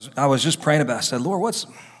I was just praying about it. I said, Lord,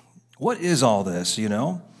 what is all this,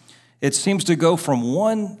 It seems to go from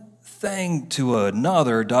one thing to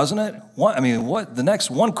another, doesn't it? The next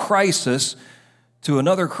one crisis to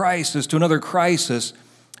another crisis to another crisis.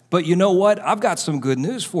 But you know what? I've got some good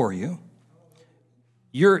news for you.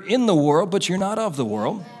 You're in the world, but you're not of the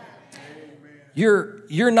world.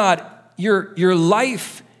 You're not, your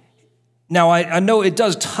life. Now, I know it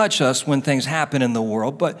does touch us when things happen in the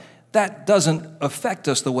world, but that doesn't affect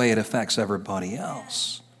us the way it affects everybody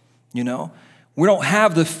else. We don't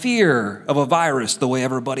have the fear of a virus the way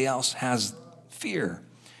everybody else has fear.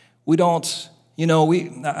 We don't, I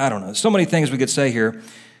don't know, so many things we could say here.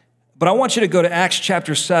 But I want you to go to Acts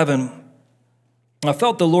chapter 7. I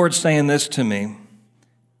felt the Lord saying this to me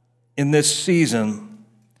in this season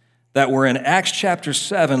that we're in. Acts chapter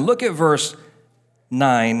 7. Look at verse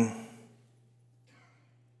 9.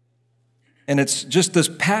 And it's just this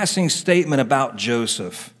passing statement about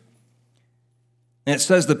Joseph. And it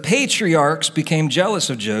says, the patriarchs became jealous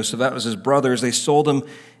of Joseph. That was his brothers. They sold him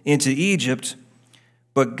into Egypt,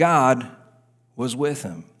 but God was with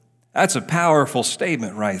him. That's a powerful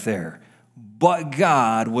statement right there. But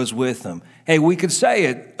God was with him. Hey, we could say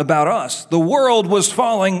it about us. The world was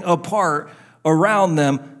falling apart around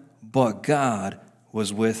them, but God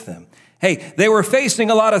was with them. Hey, they were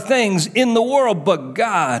facing a lot of things in the world, but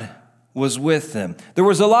God was with them. There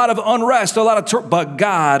was a lot of unrest, but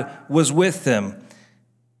God was with them.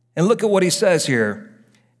 And look at what he says here.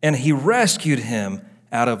 And he rescued him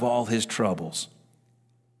out of all his troubles.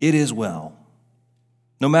 It is well.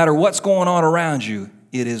 No matter what's going on around you,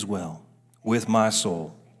 it is well with my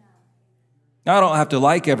soul. Now, I don't have to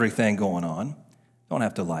like everything going on. Don't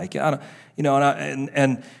have to like it.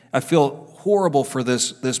 And I feel horrible for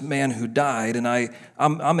this man who died, and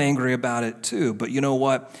I'm angry about it too. But you know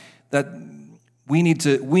what? That we need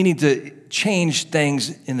to change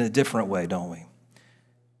things in a different way, don't we?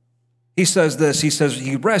 He says this. He says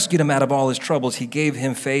he rescued him out of all his troubles. He gave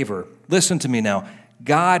him favor. Listen to me now.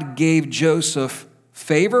 God gave Joseph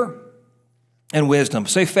favor and wisdom.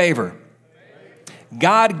 Say favor.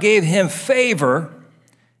 God gave him favor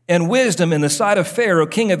and wisdom in the sight of Pharaoh,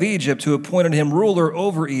 king of Egypt, who appointed him ruler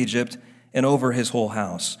over Egypt and over his whole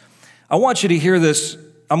house. I want you to hear this.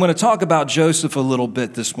 I'm going to talk about Joseph a little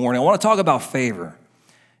bit this morning. I want to talk about favor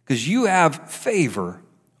because you have favor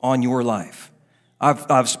on your life.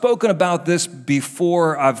 I've spoken about this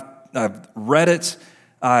before. I've read it.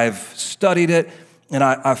 I've studied it, and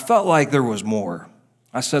I felt like there was more.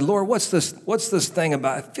 I said, Lord, what's this thing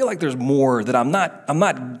about? I feel like there's more that I'm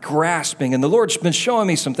not grasping. And the Lord's been showing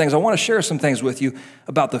me some things. I want to share some things with you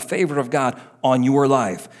about the favor of God on your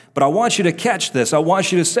life. But I want you to catch this. I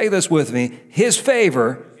want you to say this with me. His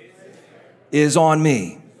favor is on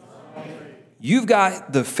me. You've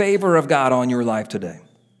got the favor of God on your life today.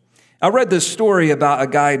 I read this story about a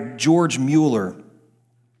guy, George Mueller,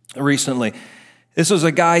 recently. This was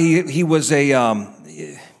a guy, he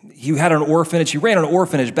had an orphanage. He ran an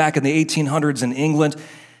orphanage back in the 1800s in England.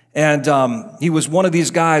 And he was one of these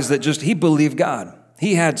guys that he believed God.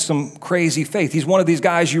 He had some crazy faith. He's one of these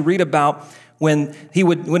guys you read about when he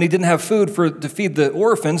didn't have food to feed the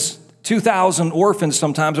orphans, 2,000 orphans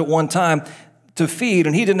sometimes at one time to feed,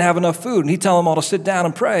 and he didn't have enough food. And he'd tell them all to sit down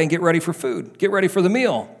and pray and get ready for food, get ready for the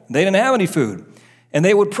meal. They didn't have any food. And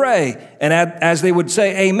they would pray, and as they would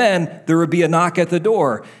say amen, there would be a knock at the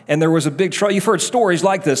door. And there was a big trouble. You've heard stories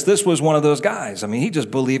like this. This was one of those guys. I mean, he just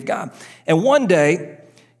believed God. And one day,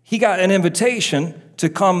 he got an invitation to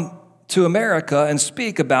come to America and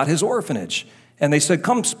speak about his orphanage. And they said,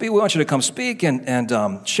 come speak. We want you to come speak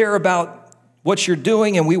and share about what you're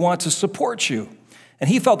doing, and we want to support you. And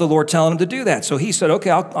he felt the Lord telling him to do that. So he said, okay,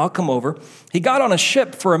 I'll come over. He got on a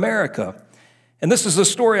ship for America. And this is the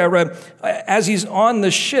story I read. As he's on the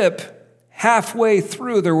ship, halfway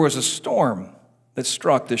through, there was a storm that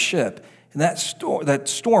struck the ship. And that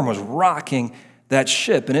storm was rocking that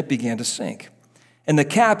ship, and it began to sink. And the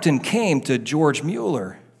captain came to George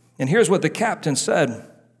Mueller. And here's what the captain said.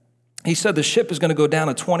 He said, the ship is going to go down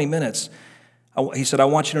in 20 minutes. He said, I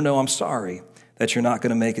want you to know I'm sorry that you're not going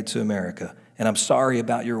to make it to America. And I'm sorry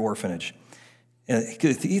about your orphanage. And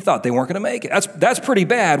he thought they weren't going to make it. That's pretty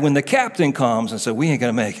bad when the captain comes and said, we ain't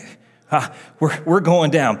going to make it. We're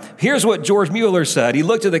going down. Here's what George Mueller said. He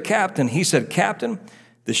looked at the captain. He said, Captain,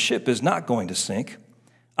 the ship is not going to sink.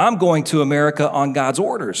 I'm going to America on God's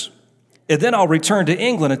orders. And then I'll return to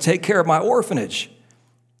England and take care of my orphanage.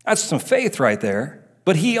 That's some faith right there.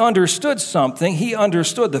 But he understood something. He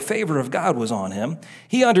understood the favor of God was on him.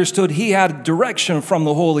 He understood he had direction from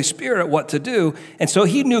the Holy Spirit what to do. And so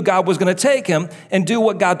he knew God was going to take him and do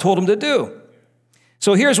what God told him to do.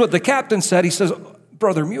 So here's what the captain said. He says,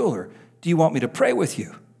 Brother Mueller, do you want me to pray with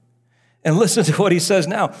you? And listen to what he says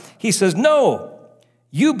now. He says, no,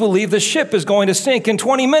 you believe the ship is going to sink in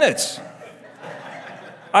 20 minutes.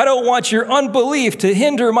 I don't want your unbelief to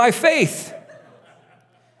hinder my faith.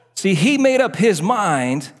 See, he made up his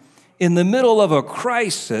mind in the middle of a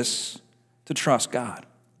crisis to trust God.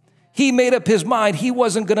 He made up his mind he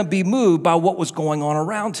wasn't going to be moved by what was going on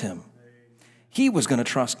around him. He was going to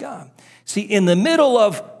trust God. See, in the middle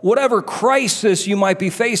of whatever crisis you might be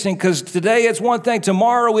facing, because today it's one thing,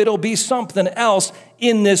 tomorrow it'll be something else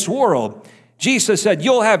in this world. Jesus said,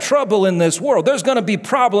 you'll have trouble in this world. There's going to be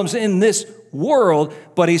problems in this world.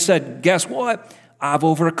 But he said, guess what? I've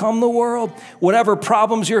overcome the world. Whatever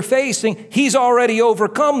problems you're facing, he's already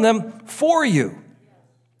overcome them for you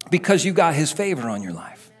because you got his favor on your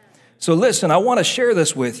life. So listen, I want to share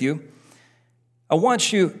this with you. I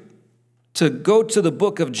want you to go to the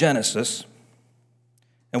book of Genesis,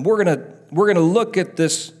 and we're going to look at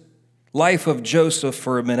this life of Joseph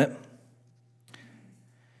for a minute.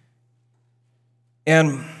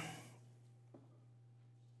 And,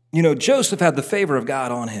 you know, Joseph had the favor of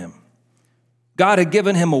God on him. God had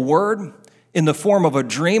given him a word in the form of a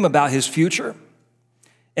dream about his future.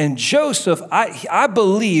 And Joseph, I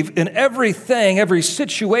believe in everything, every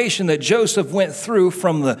situation that Joseph went through,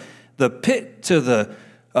 from the pit to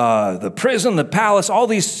the prison, the palace, all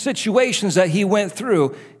these situations that he went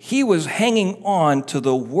through, he was hanging on to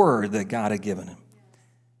the word that God had given him.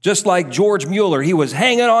 Just like George Mueller, he was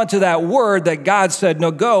hanging on to that word that God said, no,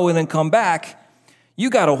 go and then come back. You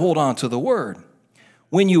got to hold on to the word.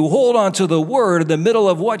 When you hold on to the word in the middle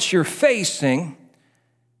of what you're facing,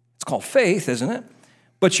 it's called faith, isn't it?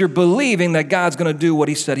 But you're believing that God's going to do what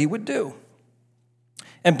he said he would do.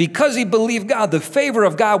 And because he believed God, the favor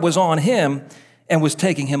of God was on him and was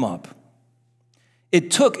taking him up.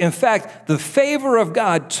 It took, in fact, the favor of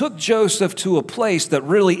God took Joseph to a place that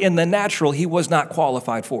really in the natural he was not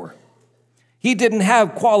qualified for. He didn't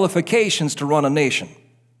have qualifications to run a nation.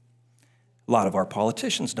 A lot of our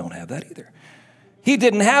politicians don't have that either. He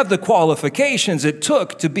didn't have the qualifications it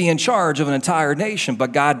took to be in charge of an entire nation,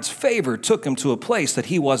 but God's favor took him to a place that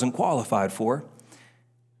he wasn't qualified for,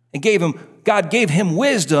 and God gave him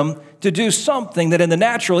wisdom to do something that in the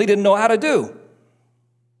natural he didn't know how to do.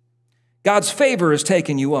 God's favor has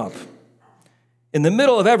taken you up. In the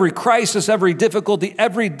middle of every crisis, every difficulty,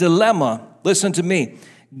 every dilemma, listen to me,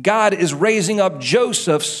 God is raising up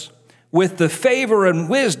Josephs with the favor and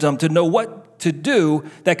wisdom to know what to do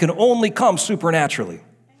that can only come supernaturally.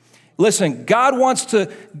 Listen, God wants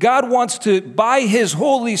to, by his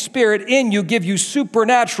Holy Spirit in you, give you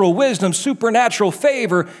supernatural wisdom, supernatural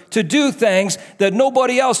favor to do things that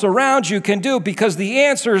nobody else around you can do, because the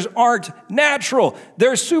answers aren't natural,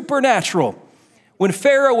 they're supernatural. When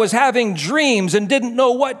Pharaoh was having dreams and didn't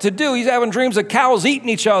know what to do, he's having dreams of cows eating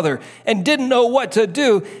each other and didn't know what to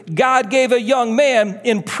do, God gave a young man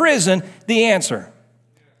in prison the answer.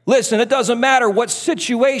 Listen, it doesn't matter what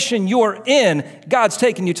situation you're in, God's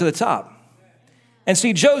taking you to the top. And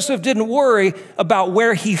see, Joseph didn't worry about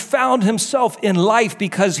where he found himself in life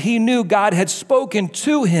because he knew God had spoken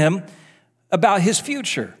to him about his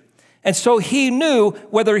future. And so he knew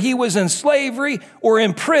whether he was in slavery or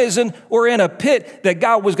in prison or in a pit, that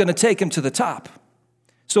God was going to take him to the top.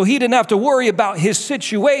 So he didn't have to worry about his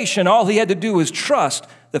situation. All he had to do was trust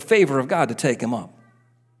the favor of God to take him up.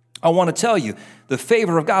 I want to tell you, the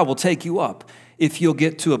favor of God will take you up if you'll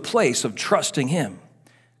get to a place of trusting him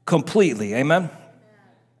completely. Amen?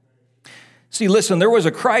 See, listen, there was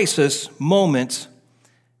a crisis moment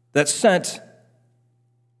that sent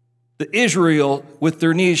the Israel with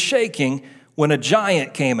their knees shaking when a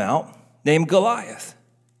giant came out named Goliath.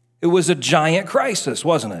 It was a giant crisis,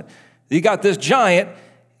 wasn't it? You got this giant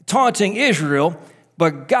taunting Israel,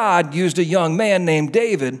 but God used a young man named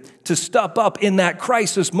David to step up in that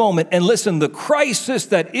crisis moment. And listen, the crisis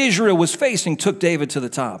that Israel was facing took David to the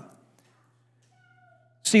top.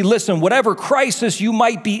 See, listen, whatever crisis you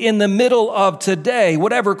might be in the middle of today,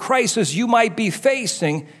 whatever crisis you might be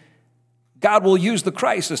facing, God will use the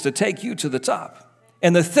crisis to take you to the top.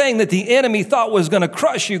 And the thing that the enemy thought was going to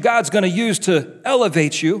crush you, God's going to use to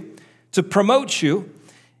elevate you, to promote you,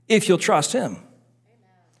 if you'll trust him.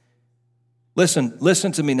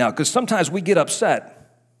 Listen to me now, because sometimes we get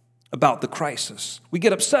upset about the crisis. We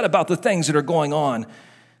get upset about the things that are going on.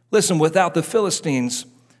 Listen, without the Philistines,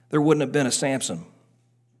 there wouldn't have been a Samson.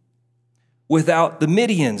 Without the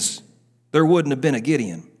Midians, there wouldn't have been a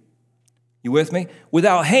Gideon. You with me?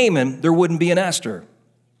 Without Haman, there wouldn't be an Esther.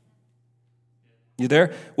 You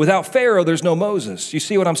there? Without Pharaoh, there's no Moses. You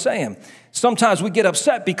see what I'm saying? Sometimes we get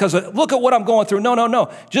upset because look at what I'm going through.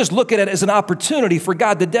 No. Just look at it as an opportunity for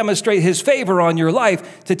God to demonstrate his favor on your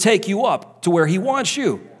life to take you up to where he wants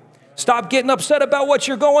you. Stop getting upset about what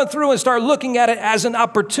you're going through and start looking at it as an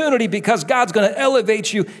opportunity because God's going to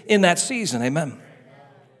elevate you in that season. Amen.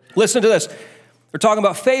 Listen to this. We're talking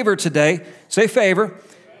about favor today. Say favor.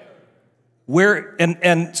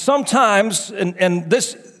 And sometimes,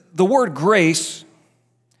 the word grace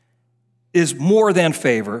is more than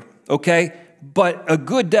favor, okay? But a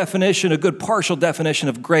good definition, a good partial definition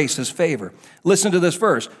of grace is favor. Listen to this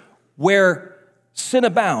verse. Where sin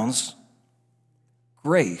abounds,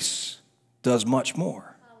 grace does much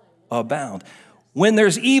more abound. When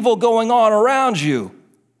there's evil going on around you,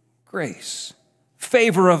 grace,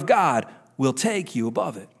 favor of God will take you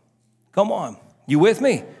above it. Come on, you with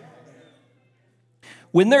me?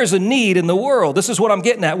 When there's a need in the world, this is what I'm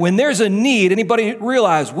getting at. When there's a need, anybody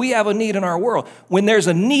realize we have a need in our world? When there's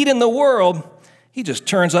a need in the world, he just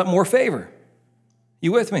turns up more favor.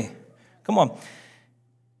 You with me? Come on.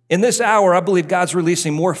 In this hour, I believe God's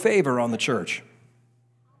releasing more favor on the church.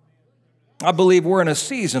 I believe we're in a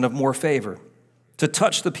season of more favor to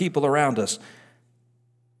touch the people around us.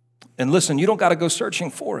 And listen, you don't got to go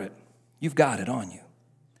searching for it. You've got it on you.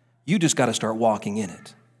 You just got to start walking in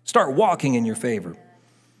it. Start walking in your favor.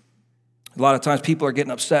 A lot of times people are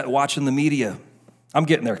getting upset watching the media. I'm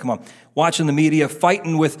getting there, come on. Watching the media,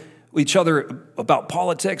 fighting with each other about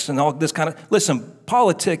politics and all this kind of. Listen,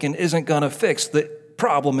 politicking isn't going to fix the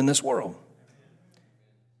problem in this world.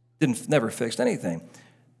 Never fixed anything.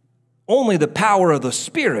 Only the power of the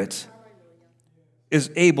Spirit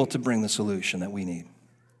is able to bring the solution that we need.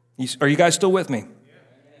 Are you guys still with me?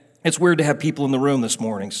 It's weird to have people in the room this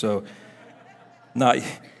morning, so not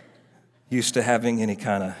used to having any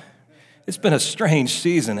kind of. It's been a strange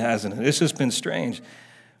season, hasn't it? It's just been strange.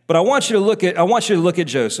 But I want you to look at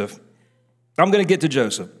Joseph. I'm going to get to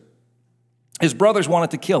Joseph. His brothers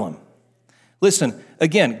wanted to kill him. Listen,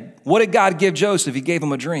 again, what did God give Joseph? He gave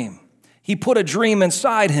him a dream. He put a dream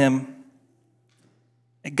inside him.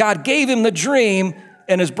 God gave him the dream,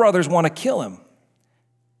 and his brothers want to kill him.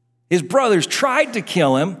 His brothers tried to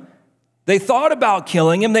kill him. They thought about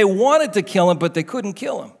killing him. They wanted to kill him, but they couldn't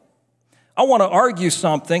kill him. I want to argue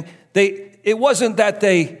something. It wasn't that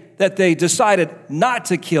they decided not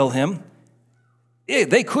to kill him.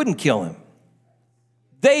 They couldn't kill him.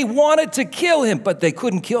 They wanted to kill him, but they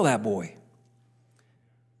couldn't kill that boy.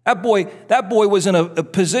 That boy was in a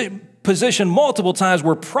position multiple times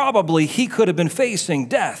where probably he could have been facing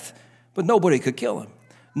death, but nobody could kill him.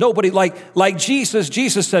 Nobody, like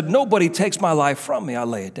Jesus said, nobody takes my life from me, I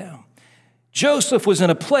lay it down. Joseph was in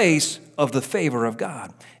a place of the favor of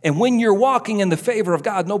God. And when you're walking in the favor of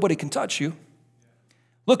God, nobody can touch you.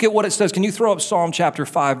 Look at what it says. Can you throw up Psalm chapter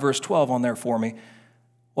 5, verse 12 on there for me?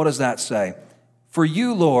 What does that say? For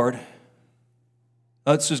you, Lord,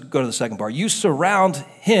 let's just go to the second part. You surround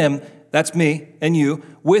him, that's me and you,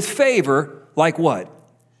 with favor like what?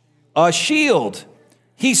 A shield.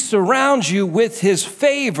 He surrounds you with his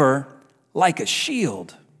favor like a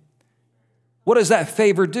shield. What does that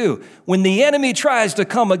favor do? When the enemy tries to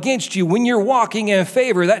come against you, when you're walking in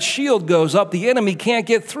favor, that shield goes up. The enemy can't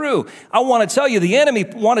get through. I want to tell you, the enemy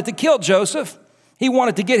wanted to kill Joseph. He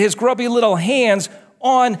wanted to get his grubby little hands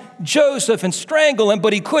on Joseph and strangle him,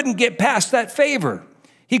 but he couldn't get past that favor.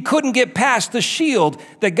 He couldn't get past the shield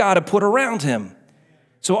that God had put around him.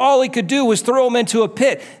 So all he could do was throw him into a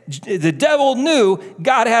pit. The devil knew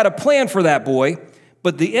God had a plan for that boy,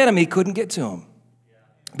 but the enemy couldn't get to him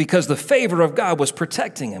because the favor of God was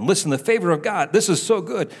protecting him. Listen, the favor of God, this is so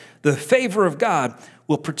good. The favor of God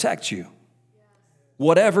will protect you.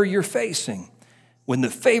 Whatever you're facing, when the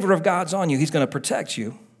favor of God's on you, he's going to protect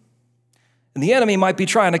you. And the enemy might be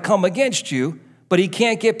trying to come against you, but he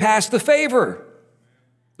can't get past the favor.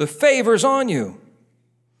 The favor's on you.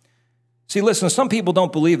 See, listen, some people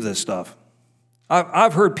don't believe this stuff.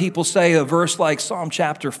 I've heard people say a verse like Psalm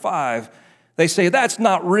chapter 5. They say that's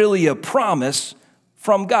not really a promise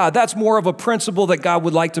from God. That's more of a principle that God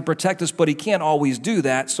would like to protect us, but he can't always do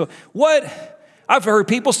that. So what? I've heard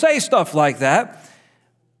people say stuff like that.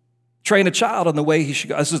 Train a child in the way he should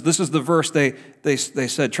go. This is the verse they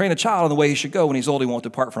said, train a child in the way he should go. When he's old, he won't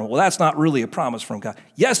depart from it. Well, that's not really a promise from God.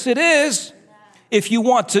 Yes, it is. If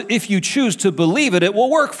you choose to believe it, it will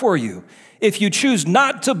work for you. If you choose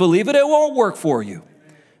not to believe it, it won't work for you.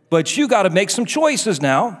 But you got to make some choices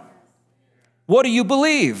now. What do you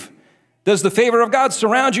believe? Does the favor of God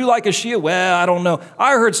surround you like a shield? Well, I don't know.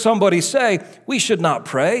 I heard somebody say we should not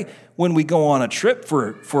pray when we go on a trip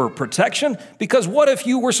for protection, because what if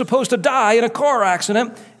you were supposed to die in a car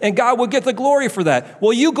accident and God would get the glory for that?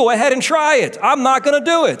 Well, you go ahead and try it. I'm not going to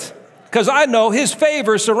do it because I know his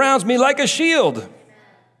favor surrounds me like a shield.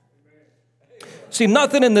 See,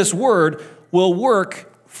 nothing in this word will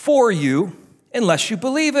work for you unless you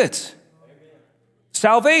believe it.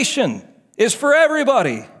 Salvation is for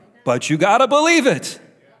everybody, but you got to believe it.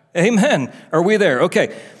 Amen. Are we there?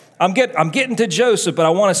 Okay. I'm getting to Joseph, but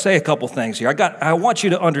I want to say a couple things here. I want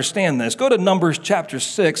you to understand this. Go to Numbers chapter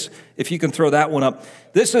 6, if you can throw that one up.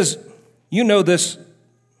 This is, you know this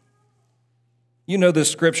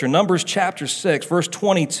scripture. Numbers chapter 6, verse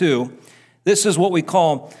 22. This is what we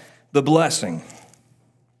call the blessing.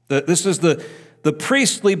 This is the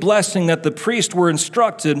priestly blessing that the priests were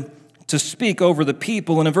instructed to speak over the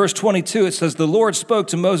people. And in verse 22, it says, the Lord spoke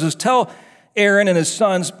to Moses, tell Aaron and his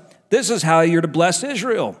sons, this is how you're to bless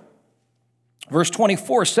Israel. Verse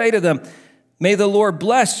 24, say to them, may the Lord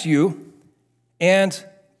bless you and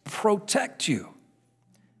protect you.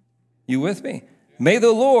 You with me? May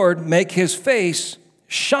the Lord make his face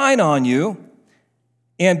shine on you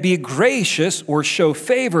and be gracious or show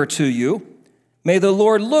favor to you. May the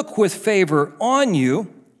Lord look with favor on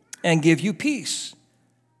you and give you peace.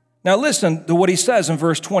 Now listen to what he says in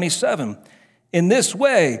verse 27. In this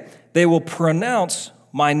way, they will pronounce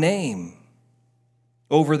my name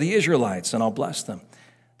over the Israelites, and I'll bless them.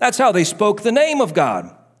 That's how they spoke the name of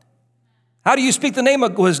God. How do you speak the name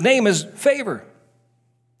of God? His name is favor.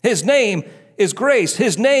 His name is grace.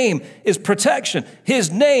 His name is protection.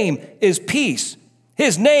 His name is peace.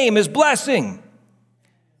 His name is blessing.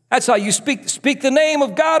 That's how you speak the name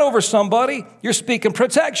of God over somebody. You're speaking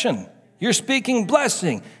protection. You're speaking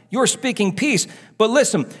blessing. You're speaking peace. But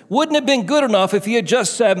listen, wouldn't it have been good enough if he had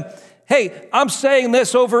just said, hey, I'm saying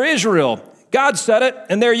this over Israel. God said it,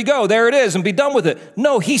 and there you go. There it is, and be done with it.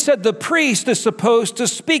 No, he said the priest is supposed to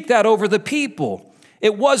speak that over the people.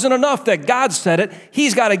 It wasn't enough that God said it.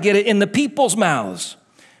 He's got to get it in the people's mouths.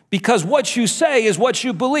 Because what you say is what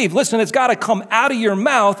you believe. Listen, it's got to come out of your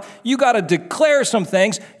mouth. You got to declare some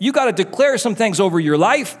things. You got to declare some things over your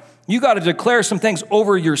life. You got to declare some things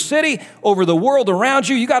over your city, over the world around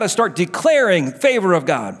you. You got to start declaring favor of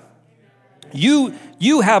God. You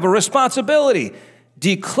have a responsibility.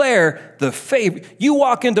 Declare the favor. You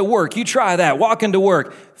walk into work. You try that. Walk into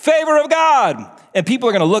work. Favor of God. And people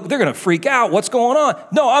are going to look. They're going to freak out. What's going on?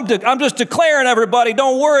 No, I'm just declaring, everybody.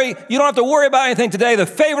 Don't worry. You don't have to worry about anything today. The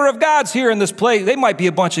favor of God's here in this place. They might be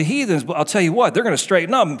a bunch of heathens, but I'll tell you what. They're going to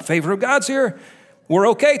straighten up. Favor of God's here. We're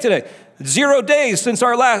okay today. 0 days since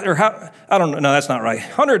our last, or how, I don't know. No, that's not right.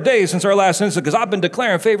 100 days since our last incident, because I've been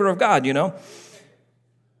declaring favor of God, you know.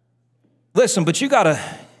 Listen, but you got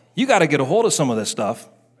to get a hold of some of this stuff.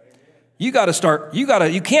 You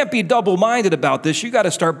can't be double-minded about this. You got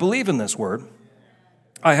to start believing this word.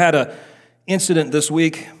 I had an incident this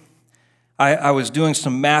week. I was doing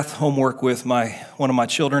some math homework with one of my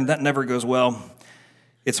children. That never goes well.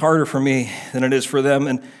 It's harder for me than it is for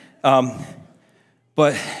them.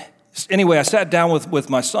 But anyway, I sat down with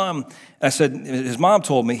my son. And I said, his mom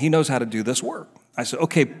told me he knows how to do this work. I said,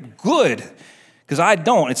 okay, good. Because I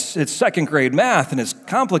don't. It's second grade math, and it's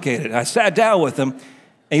complicated. I sat down with him, and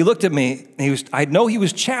he looked at me, and I know he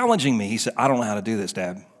was challenging me. He said, I don't know how to do this,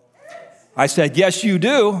 Dad. I said, yes, you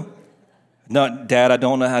do. No, Dad, I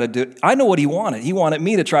don't know how to do it. I know what he wanted. He wanted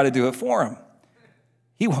me to try to do it for him.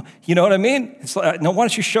 You know what I mean? It's like, no, why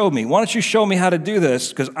don't you show me? Why don't you show me how to do this?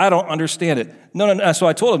 Because I don't understand it. No. So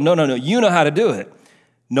I told him, no, you know how to do it.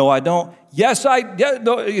 No, I don't. Yes,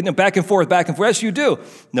 no, back and forth. Yes, you do.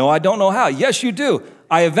 No, I don't know how. Yes, you do.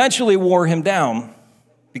 I eventually wore him down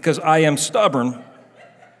because I am stubborn.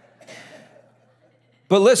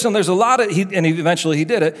 But listen, there's a lot of, eventually he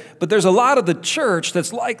did it, but there's a lot of the church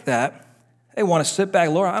that's like that. They want to sit back.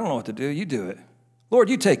 Lord, I don't know what to do. You do it. Lord,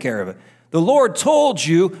 you take care of it. The Lord told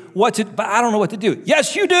you what to, but I don't know what to do.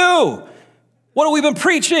 Yes, you do. What have we been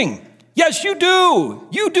preaching? Yes, you do.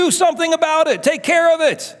 You do something about it. Take care of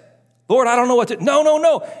it. Lord, I don't know what to,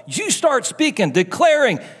 no. You start speaking,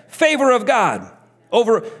 declaring favor of God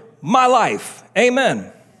over my life.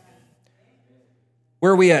 Amen.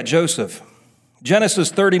 Where are we at, Joseph? Genesis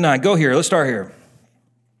 39. Go here. Let's start here.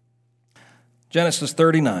 Genesis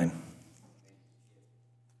 39.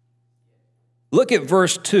 Look at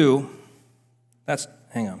verse 2.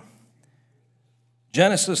 Hang on.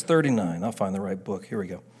 Genesis 39. I'll find the right book. Here we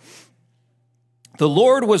go. The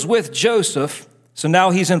Lord was with Joseph. So now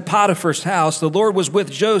he's in Potiphar's house. The Lord was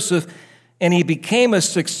with Joseph, and he became a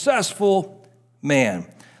successful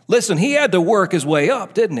man. Listen, he had to work his way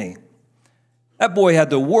up, didn't he? That boy had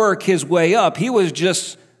to work his way up. He was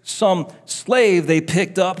just some slave they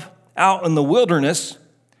picked up out in the wilderness.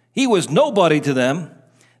 He was nobody to them.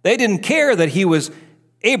 They didn't care that he was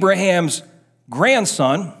Abraham's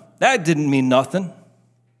grandson. That didn't mean nothing.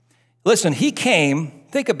 Listen, he came,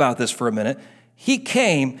 think about this for a minute. He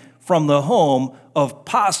came from the home of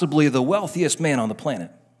possibly the wealthiest man on the planet.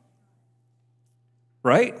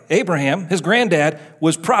 Right? Abraham, his granddad,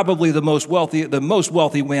 was probably the most wealthy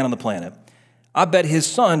man on the planet. I bet his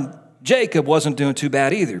son, Jacob, wasn't doing too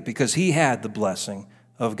bad either because he had the blessing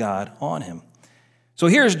of God on him. So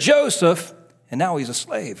here's Joseph, and now he's a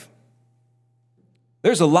slave.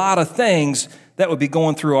 There's a lot of things that would be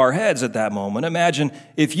going through our heads at that moment. Imagine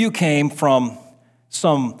if you came from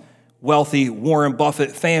some wealthy Warren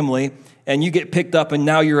Buffett family and you get picked up and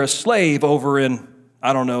now you're a slave over in,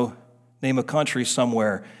 I don't know, name a country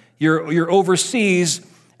somewhere. You're overseas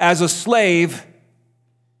as a slave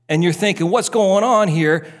and you're thinking, what's going on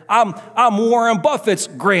here? I'm Warren Buffett's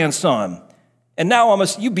grandson. And now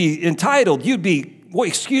you'd be entitled. You'd be, well,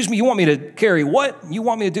 excuse me, you want me to carry what? You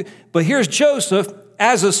want me to do? But here's Joseph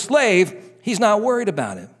as a slave. He's not worried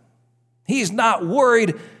about it. He's not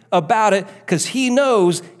worried about it because he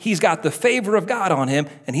knows he's got the favor of God on him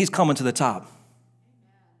and he's coming to the top.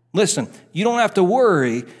 Listen, you don't have to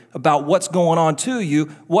worry about what's going on to you,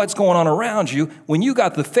 what's going on around you. When you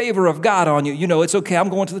got the favor of God on you, you know it's okay, I'm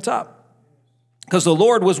going to the top. Because the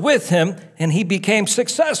Lord was with him and he became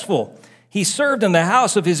successful. He served in the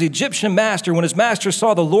house of his Egyptian master. When his master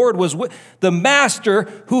saw the Lord was with the master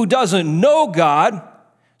who doesn't know God,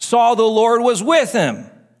 saw the Lord was with him.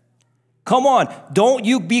 Come on, don't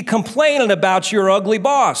you be complaining about your ugly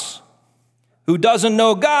boss who doesn't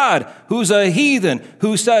know God, who's a heathen,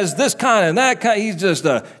 who says this kind and that kind. He's just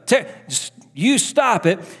you stop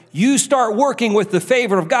it. You start working with the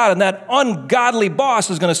favor of God, and that ungodly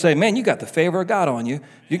boss is going to say, man, you got the favor of God on you.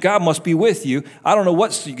 God must be with you. I don't know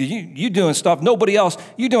what you doing stuff. Nobody else,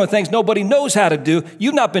 you doing things nobody knows how to do.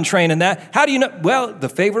 You've not been trained in that. How do you know? Well, the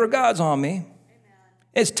favor of God's on me.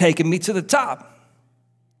 It's taking me to the top.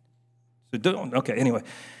 Okay, anyway.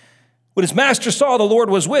 When his master saw the Lord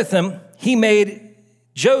was with him, he made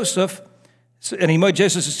Joseph, and he made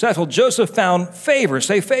Joseph successful. Joseph found favor,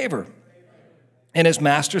 say favor, in his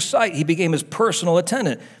master's sight. He became his personal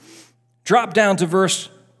attendant. Drop down to verse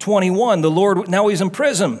 21. The Lord, now he's in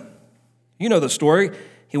prison. You know the story.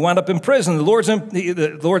 He wound up in prison. Verse 21.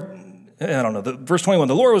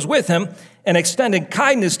 The Lord was with him and extended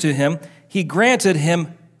kindness to him. He granted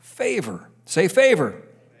him favor, say favor,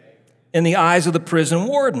 in the eyes of the prison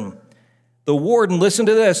warden. The warden, listen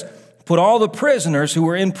to this, put all the prisoners who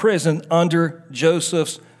were in prison under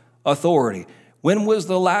Joseph's authority. When was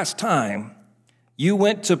the last time you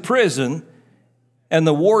went to prison and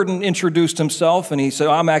the warden introduced himself and he said,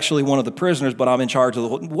 I'm actually one of the prisoners, but I'm in charge of the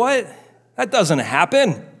whole. What? That doesn't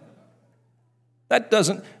happen.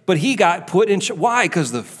 But he got put in, why?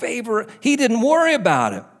 Because the favor, he didn't worry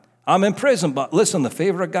about it. I'm in prison, but listen, the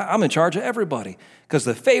favor of God, I'm in charge of everybody because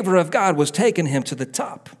the favor of God was taking him to the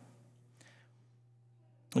top.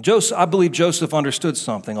 I believe Joseph understood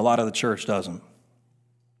something a lot of the church doesn't.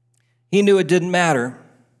 He knew it didn't matter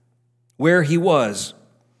where he was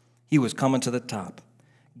coming to the top.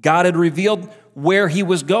 God had revealed where he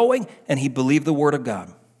was going, and he believed the word of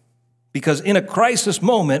God. Because in a crisis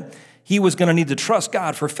moment, he was going to need to trust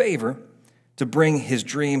God for favor to bring his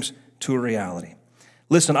dreams to a reality.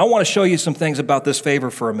 Listen, I want to show you some things about this favor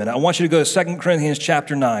for a minute. I want you to go to 2 Corinthians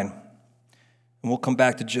chapter 9. And we'll come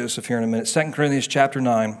back to Joseph here in a minute. 2 Corinthians chapter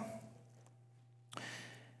 9.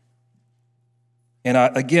 And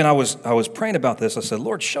I was praying about this. I said,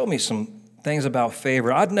 Lord, show me some things about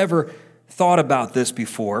favor. I'd never thought about this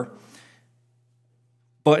before.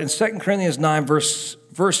 But in 2 Corinthians 9, verse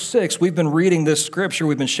 6, we've been reading this scripture.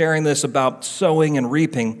 We've been sharing this about sowing and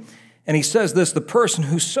reaping. And he says this, the person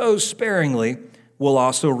who sows sparingly will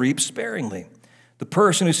also reap sparingly. The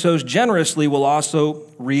person who sows generously will also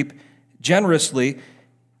reap generously,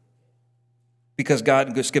 because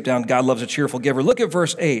God loves a cheerful giver. Look at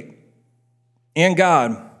verse 8. And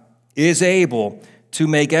God is able to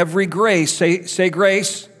make every grace, say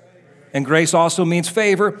grace, and grace also means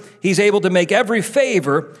favor. He's able to make every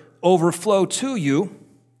favor overflow to you,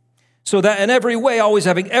 so that in every way, always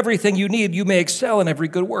having everything you need, you may excel in every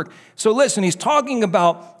good work. So listen, he's talking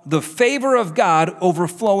about the favor of God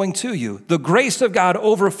overflowing to you, the grace of God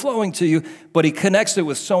overflowing to you, but he connects it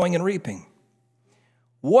with sowing and reaping.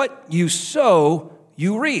 What you sow,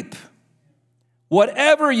 you reap.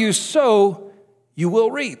 Whatever you sow, you will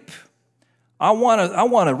reap. I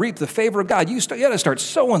want to reap the favor of God. You got to start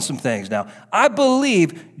sowing some things now. I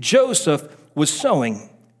believe Joseph was sowing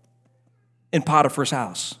in Potiphar's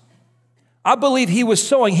house. I believe he was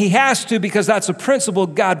sowing. He has to, because that's a principle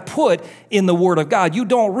God put in the Word of God. You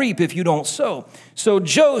don't reap if you don't sow. So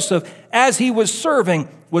Joseph, as he was serving,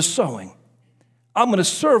 was sowing. I'm going to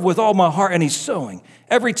serve with all my heart, and he's sowing.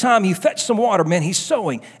 Every time he fetched some water, man, he's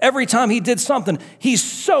sowing. Every time he did something, he's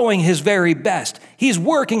sowing his very best. He's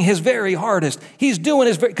working his very hardest. He's doing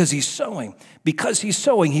his very, because he's sowing. Because he's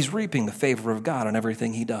sowing, he's reaping the favor of God on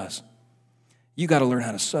everything he does. You got to learn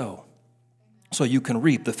how to sow so you can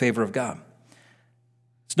reap the favor of God.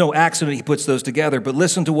 It's no accident he puts those together, but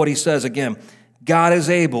listen to what he says again. God is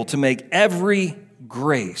able to make every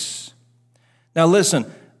grace. Now listen,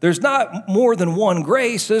 there's not more than one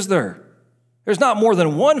grace, is there? There's not more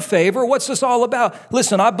than one favor. What's this all about?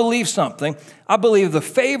 Listen, I believe something. I believe the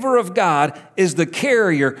favor of God is the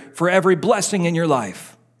carrier for every blessing in your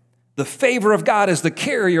life. The favor of God is the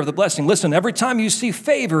carrier of the blessing. Listen, every time you see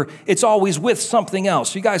favor, it's always with something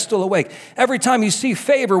else. You guys still awake? Every time you see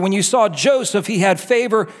favor, when you saw Joseph, he had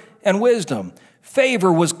favor and wisdom.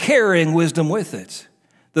 Favor was carrying wisdom with it.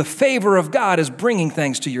 The favor of God is bringing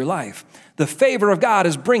things to your life. The favor of God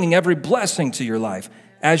is bringing every blessing to your life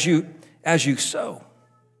as you sow.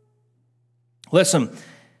 Listen,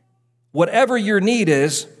 whatever your need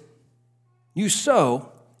is, you sow,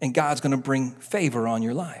 and God's going to bring favor on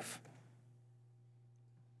your life.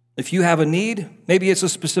 If you have a need, maybe it's a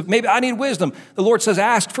specific, maybe I need wisdom. The Lord says,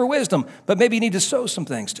 ask for wisdom, but maybe you need to sow some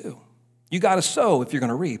things too. You got to sow if you're going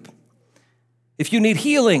to reap. If you need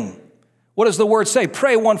healing, what does the word say?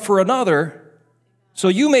 Pray one for another so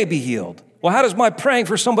you may be healed. Well, how does my praying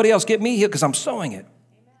for somebody else get me healed? Because I'm sowing it.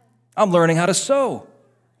 I'm learning how to sow.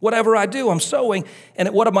 Whatever I do, I'm sowing. And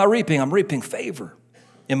what am I reaping? I'm reaping favor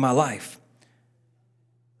in my life.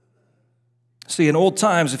 See, in old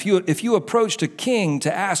times, if you approached a king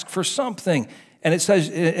to ask for something, and it says,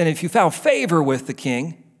 and if you found favor with the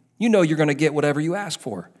king, you know you're going to get whatever you ask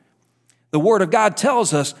for. The Word of God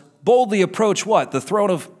tells us, boldly approach what? The throne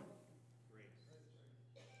of,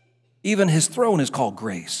 even his throne is called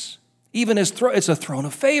grace. Even his throne, it's a throne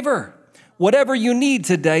of favor. Whatever you need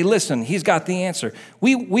today, listen, he's got the answer.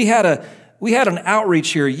 We had an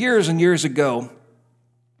outreach here years and years ago,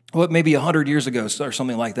 maybe 100 years ago or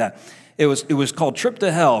something like that. It was called Trip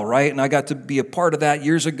to Hell, right? And I got to be a part of that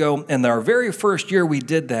years ago. And our very first year we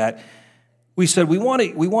did that, we said we want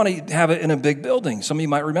to have it in a big building. Some of you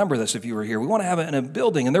might remember this if you were here. We want to have it in a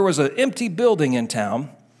building. And there was an empty building in town.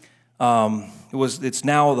 It's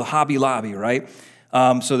now the Hobby Lobby, right?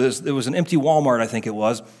 So there was an empty Walmart, I think it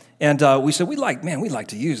was. And we said, we'd like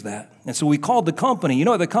to use that. And so we called the company. You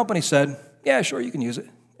know what the company said? Yeah, sure, you can use it.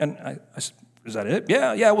 And I said, is that it?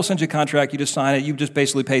 Yeah, we'll send you a contract. You just sign it. You just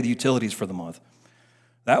basically pay the utilities for the month.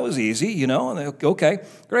 That was easy, you know. And they, okay,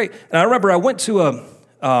 great. And I remember I went to a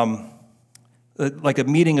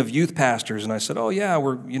meeting of youth pastors, and I said, oh yeah,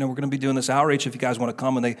 we're going to be doing this outreach if you guys want to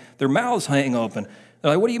come. And their mouths hang open.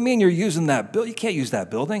 They're like, what do you mean you're using that building? You can't use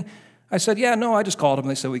that building. I said, yeah, no, I just called them.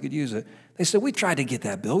 They said we could use it. They said, we tried to get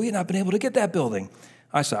that bill. We've not been able to get that building.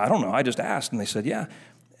 I said, I don't know. I just asked. And they said, yeah,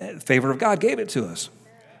 favor of God gave it to us.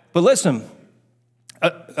 But listen,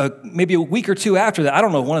 maybe a week or two after that, I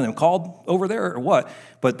don't know if one of them called over there or what,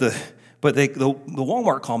 but the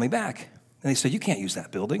Walmart called me back. And they said, you can't use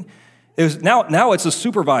that building. It was now it's a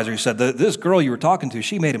supervisor who said, this girl you were talking to,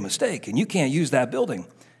 she made a mistake, and you can't use that building.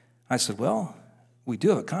 I said, well, we do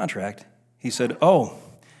have a contract. He said, oh,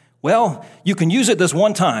 well, you can use it this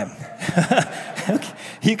one time.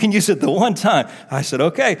 You can use it the one time. I said,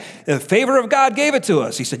 okay. The favor of God gave it to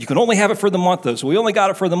us. He said, you can only have it for the month, though. So we only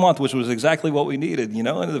got it for the month, which was exactly what we needed, you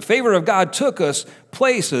know. And the favor of God took us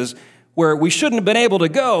places where we shouldn't have been able to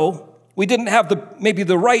go. We didn't have maybe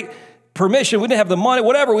the right permission. We didn't have the money,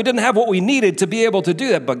 whatever. We didn't have what we needed to be able to do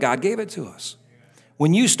that, but God gave it to us.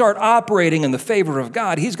 When you start operating in the favor of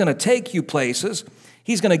God, he's going to take you places.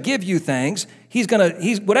 He's going to give you things.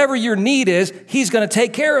 Whatever your need is, he's going to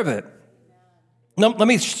take care of it. Now, let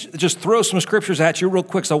me just throw some scriptures at you real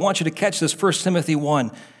quick, so I want you to catch this. 1 Timothy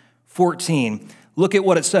 1:14. Look at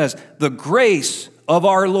what it says. The grace of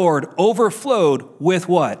our Lord overflowed with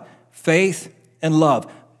what? Faith and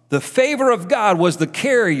love. The favor of God was the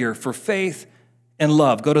carrier for faith and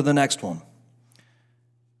love. Go to the next one.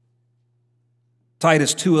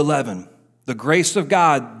 Titus 2:11. The grace of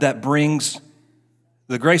God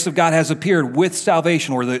has appeared with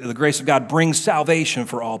salvation, or the grace of God brings salvation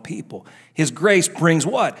for all people. His grace brings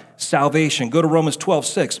what? Salvation. Go to Romans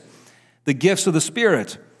 12:6. The gifts of the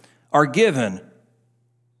Spirit are given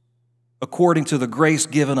according to the grace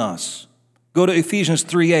given us. Go to Ephesians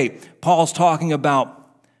 3:8. Paul's talking about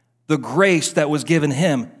the grace that was given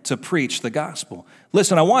him to preach the gospel.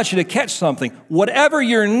 Listen, I want you to catch something. Whatever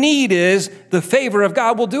your need is, the favor of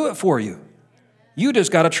God will do it for you. You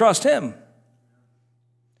just got to trust him.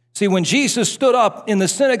 See, when Jesus stood up in the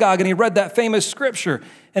synagogue and he read that famous scripture,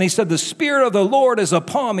 and he said, the Spirit of the Lord is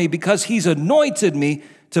upon me because he's anointed me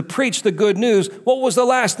to preach the good news. What was the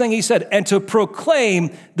last thing he said? And to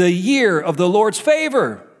proclaim the year of the Lord's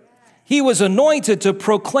favor. He was anointed to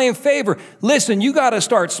proclaim favor. Listen, you got to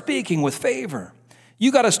start speaking with favor.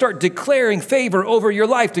 You got to start declaring favor over your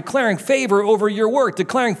life, declaring favor over your work,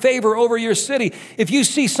 declaring favor over your city. If you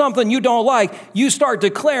see something you don't like, you start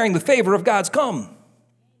declaring the favor of God's come.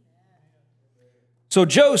 So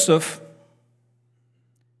Joseph,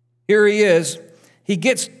 here he is. He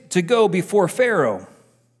gets to go before Pharaoh.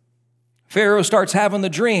 Pharaoh starts having the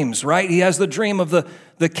dreams, right? He has the dream of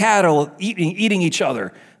the cattle eating each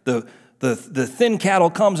other. The thin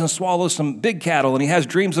cattle comes and swallows some big cattle, and he has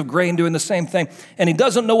dreams of grain doing the same thing, and he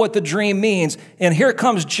doesn't know what the dream means. And here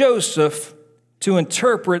comes Joseph to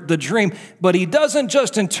interpret the dream, but he doesn't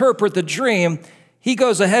just interpret the dream. He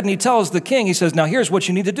goes ahead and he tells the king, he says, now here's what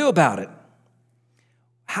you need to do about it.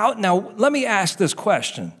 Now, let me ask this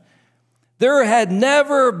question. There had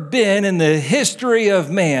never been in the history of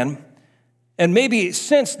man, and maybe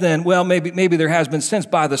since then, well, maybe there has been since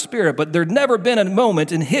by the Spirit, but there'd never been a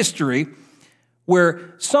moment in history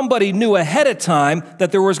where somebody knew ahead of time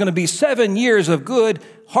that there was going to be 7 years of good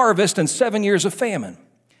harvest and 7 years of famine.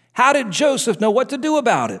 How did Joseph know what to do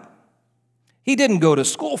about it? He didn't go to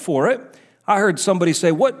school for it. I heard somebody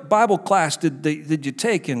say, what Bible class did you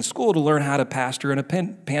take in school to learn how to pastor in a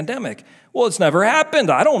pandemic? Well, it's never happened.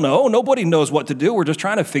 I don't know. Nobody knows what to do. We're just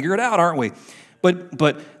trying to figure it out, aren't we?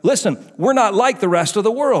 But listen, we're not like the rest of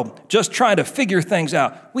the world, just trying to figure things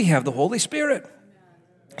out. We have the Holy Spirit.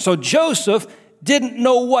 So Joseph didn't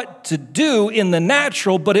know what to do in the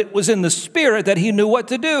natural, but it was in the Spirit that he knew what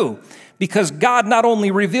to do. Because God not only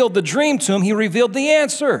revealed the dream to him, he revealed the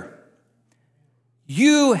answer.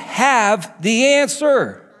 You have the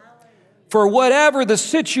answer. For whatever the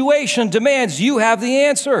situation demands, you have the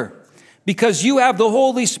answer. Because you have the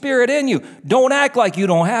Holy Spirit in you. Don't act like you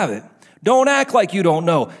don't have it. Don't act like you don't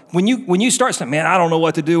know. When you start saying, man, I don't know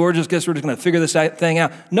what to do, we're just going to figure this thing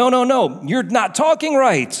out. No. You're not talking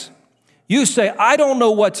right. You say, I don't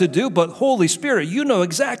know what to do, but Holy Spirit, you know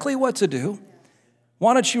exactly what to do.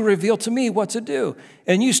 Why don't you reveal to me what to do?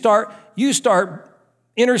 And you start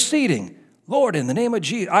interceding. Lord, in the name of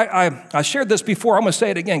Jesus. I shared this before. I'm going to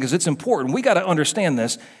say it again because it's important. We got to understand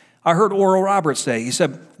this. I heard Oral Roberts say, he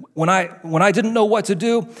said, when I didn't know what to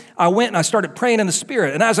do, I went and I started praying in the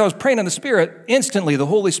Spirit. And as I was praying in the Spirit, instantly the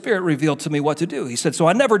Holy Spirit revealed to me what to do. He said, so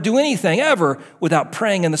I never do anything ever without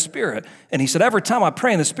praying in the Spirit. And he said, every time I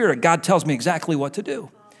pray in the Spirit, God tells me exactly what to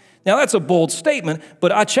do. Now that's a bold statement,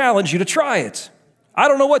 but I challenge you to try it. I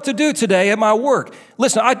don't know what to do today at my work.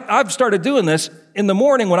 Listen, I've started doing this in the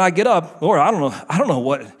morning when I get up. Lord, I don't know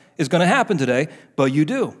what is going to happen today, but you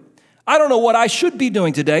do. I don't know what I should be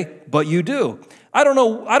doing today, but you do. I don't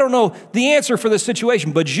know the answer for this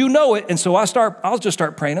situation, but you know it. And so I'll just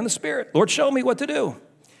start praying in the Spirit. Lord, show me what to do.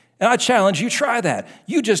 And I challenge you, try that.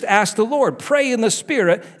 You just ask the Lord, pray in the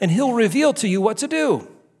Spirit, and he'll reveal to you what to do.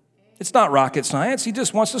 It's not rocket science. He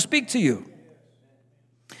just wants to speak to you.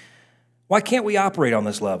 Why can't we operate on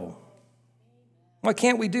this level? Why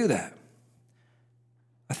can't we do that?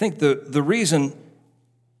 I think the reason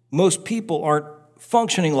most people aren't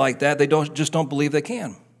functioning like that, they just don't believe they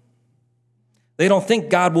can. They don't think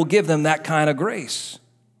God will give them that kind of grace.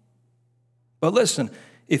 But listen,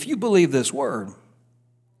 if you believe this word,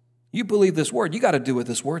 you got to do what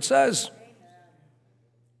this word says.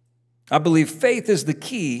 I believe faith is the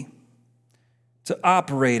key to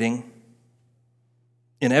operating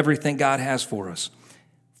in everything God has for us.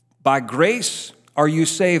 By grace are you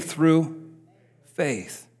saved through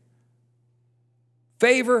faith.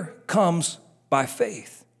 Favor comes by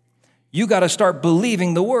faith. You got to start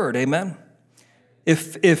believing the word, amen?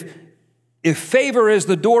 If favor is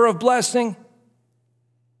the door of blessing,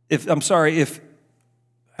 I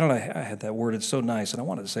had that word, it's so nice, and I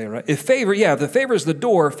wanted to say it right. If the favor is the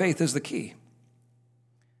door, faith is the key.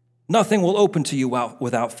 Nothing will open to you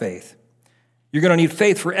without faith. You're going to need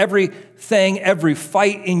faith for everything, every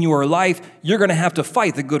fight in your life. You're going to have to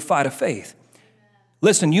fight the good fight of faith.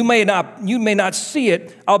 Listen, you may not see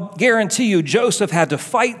it. I'll guarantee you, Joseph had to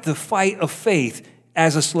fight the fight of faith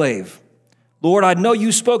as a slave. Lord, I know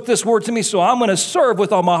you spoke this word to me, so I'm going to serve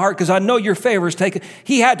with all my heart because I know your favor is taken.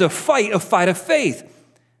 He had to fight a fight of faith.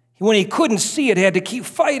 When he couldn't see it, he had to keep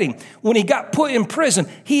fighting. When he got put in prison,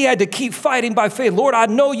 he had to keep fighting by faith. Lord, I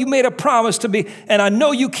know you made a promise to me, and I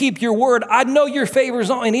know you keep your word. I know your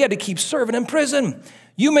favor's on, and he had to keep serving in prison.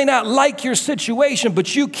 You may not like your situation,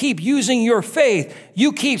 but you keep using your faith.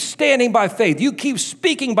 You keep standing by faith. You keep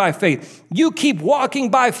speaking by faith. You keep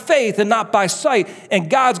walking by faith and not by sight, and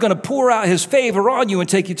God's going to pour out his favor on you and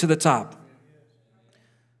take you to the top.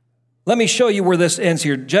 Let me show you where this ends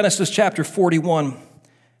here. Genesis chapter 41.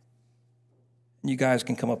 You guys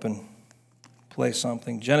can come up and play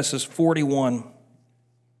something. Genesis 41.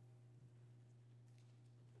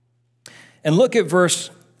 And look at verse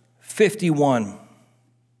 51.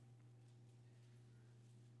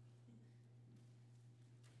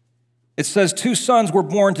 It says, 2 sons were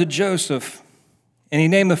born to Joseph, and he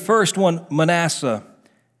named the first one Manasseh,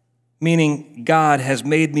 meaning God has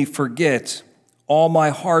made me forget all my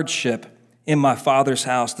hardship in my father's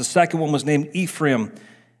house. The second one was named Ephraim.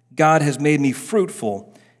 God has made me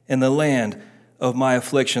fruitful in the land of my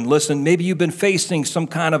affliction. Listen, maybe you've been facing some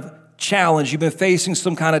kind of challenge. You've been facing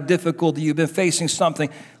some kind of difficulty. You've been facing something.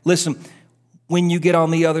 Listen, when you get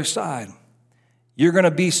on the other side, he's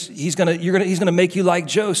going to make you like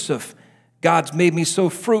Joseph. God's made me so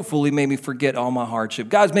fruitful, he made me forget all my hardship.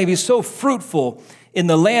 God's made me so fruitful in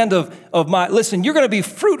the land of my, listen, you're going to be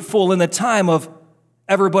fruitful in the time of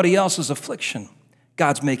everybody else's affliction.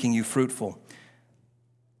 God's making you fruitful.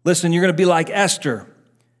 Listen, you're going to be like Esther.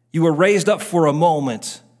 You were raised up for a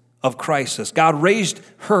moment of crisis. God raised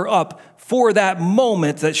her up for that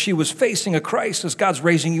moment that she was facing a crisis. God's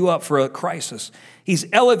raising you up for a crisis. He's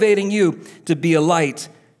elevating you to be a light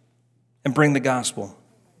and bring the gospel.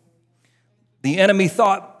 The enemy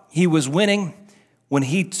thought he was winning when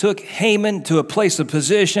he took Haman to a place of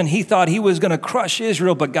position. He thought he was going to crush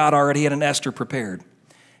Israel, but God already had an Esther prepared.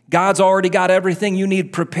 God's already got everything you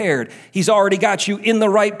need prepared. He's already got you in the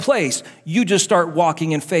right place. You just start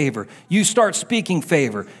walking in favor. You start speaking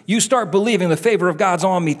favor. You start believing the favor of God's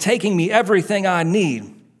on me, taking me everything I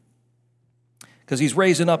need. Because he's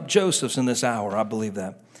raising up Josephs in this hour. I believe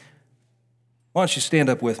that. Why don't you stand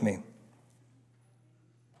up with me?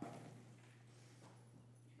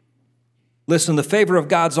 Listen, the favor of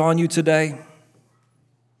God's on you today.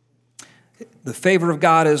 The favor of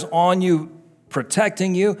God is on you,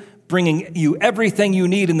 protecting you, bringing you everything you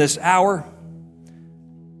need in this hour.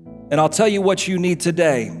 And I'll tell you what you need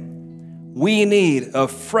today. We need a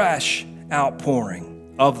fresh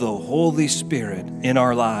outpouring of the Holy Spirit in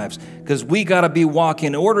our lives, because we got to be walking.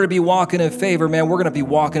 In order to be walking in favor, man, we're going to be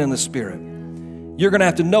walking in the Spirit. You're going to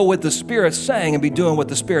have to know what the Spirit's saying and be doing what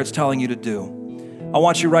the Spirit's telling you to do. I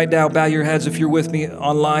want you right now, bow your heads. If you're with me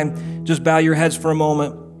online, just bow your heads for a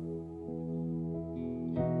moment.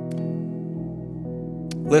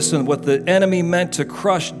 Listen, what the enemy meant to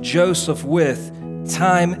crush Joseph with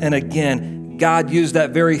time and again, God used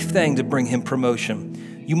that very thing to bring him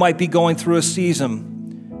promotion. You might be going through a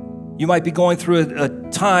season. You might be going through a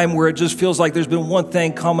time where it just feels like there's been one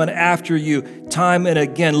thing coming after you time and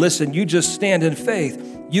again. Listen, you just stand in faith.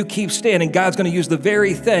 You keep standing. God's going to use the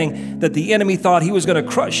very thing that the enemy thought he was going to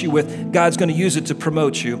crush you with. God's going to use it to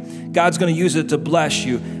promote you. God's going to use it to bless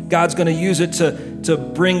you. God's going to use it to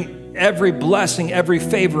bring every blessing, every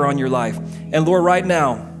favor on your life. And Lord, right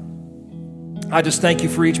now, I just thank you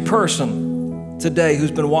for each person today who's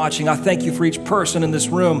been watching. I thank you for each person in this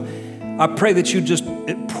room. I pray that you just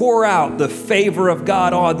pour out the favor of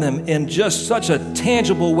God on them in just such a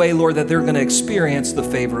tangible way, Lord, that they're going to experience the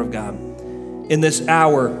favor of God. In this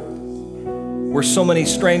hour where so many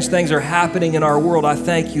strange things are happening in our world, I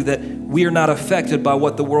thank you that we are not affected by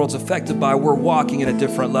what the world's affected by. We're walking at a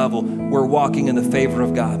different level. We're walking in the favor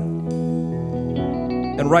of God.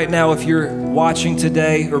 And right now, if you're watching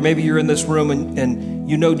today, or maybe you're in this room and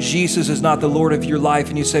you know Jesus is not the Lord of your life,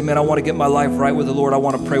 and you say, man, I want to get my life right with the Lord, I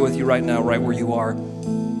want to pray with you right now, right where you are.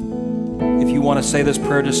 If you want to say this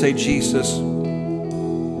prayer, just say, Jesus,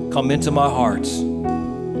 come into my heart.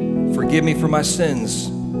 Forgive me for my sins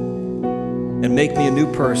and make me a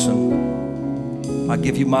new person. I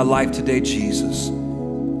give you my life today, Jesus.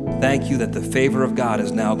 Thank you that the favor of God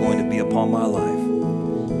is now going to be upon my life.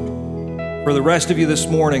 For the rest of you this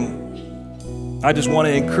morning, I just want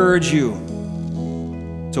to encourage you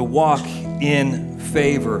to walk in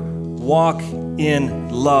favor, walk in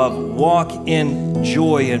love, walk in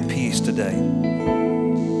joy and peace today.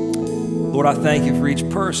 Lord, I thank you for each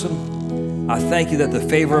person. I thank you that the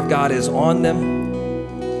favor of God is on them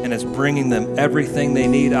and it's bringing them everything they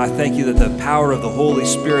need. I thank you that the power of the Holy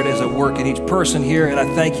Spirit is at work in each person here. And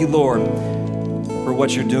I thank you, Lord, for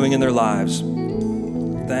what you're doing in their lives.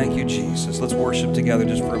 Thank you, Jesus. Let's worship together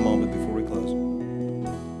just for a moment before